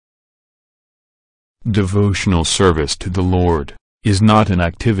Devotional service to the Lord is not an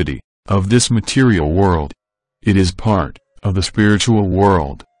activity of this material world. It is part of the spiritual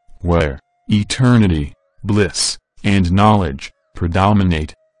world, where eternity, bliss, and knowledge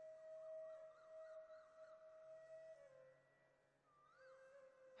predominate.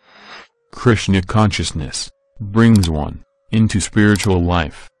 Krishna consciousness brings one into spiritual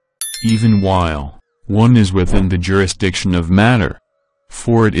life, even while one is within the jurisdiction of matter,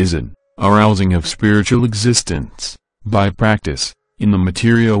 for it is an arousing of spiritual existence by practice in the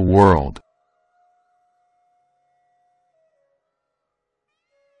material world.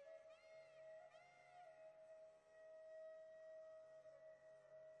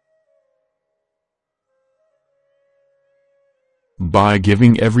 By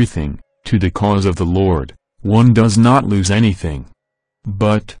giving everything to the cause of the Lord, one does not lose anything,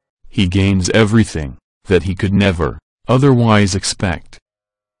 but he gains everything that he could never otherwise expect.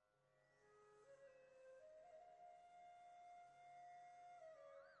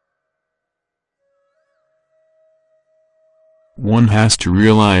 One has to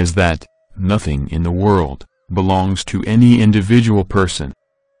realize that nothing in the world belongs to any individual person,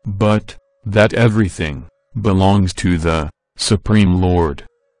 but that everything belongs to the Supreme Lord.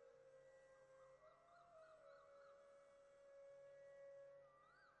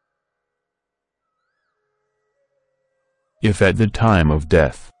 If at the time of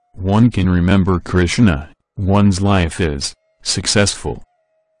death, one can remember Krishna, one's life is successful.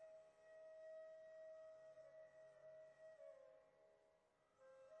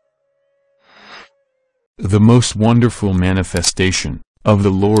 The most wonderful manifestation of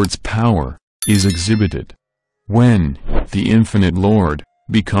the Lord's power is exhibited when the infinite Lord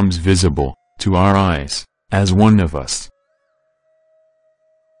becomes visible to our eyes as one of us.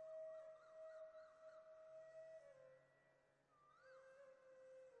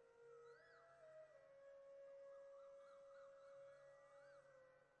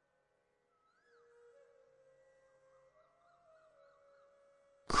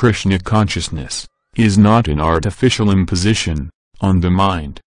 Krishna consciousness is not an artificial imposition on the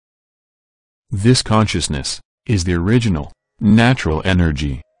mind. This consciousness is the original, natural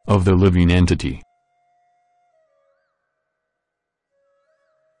energy of the living entity.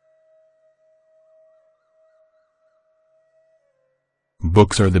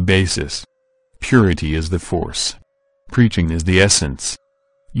 Books are the basis. Purity is the force. Preaching is the essence.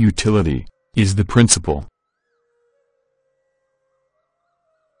 Utility is the principle.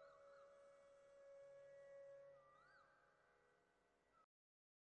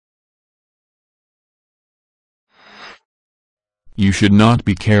 You should not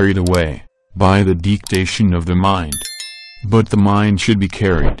be carried away by the dictation of the mind, but the mind should be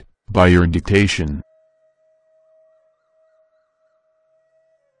carried by your dictation.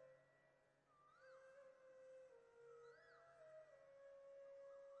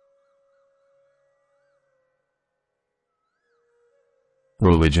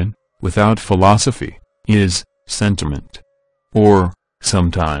 Religion, without philosophy, is sentiment, or,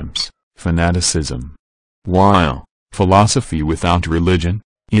 sometimes, fanaticism, while philosophy without religion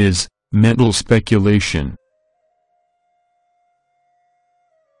is mental speculation.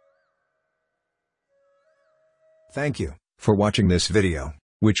 Thank you for watching this video.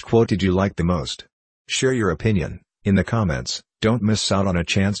 Which quote did you like the most? Share your opinion in the comments. Don't miss out on a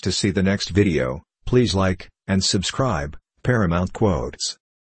chance to see the next video. Please like and subscribe. Paramount Quotes.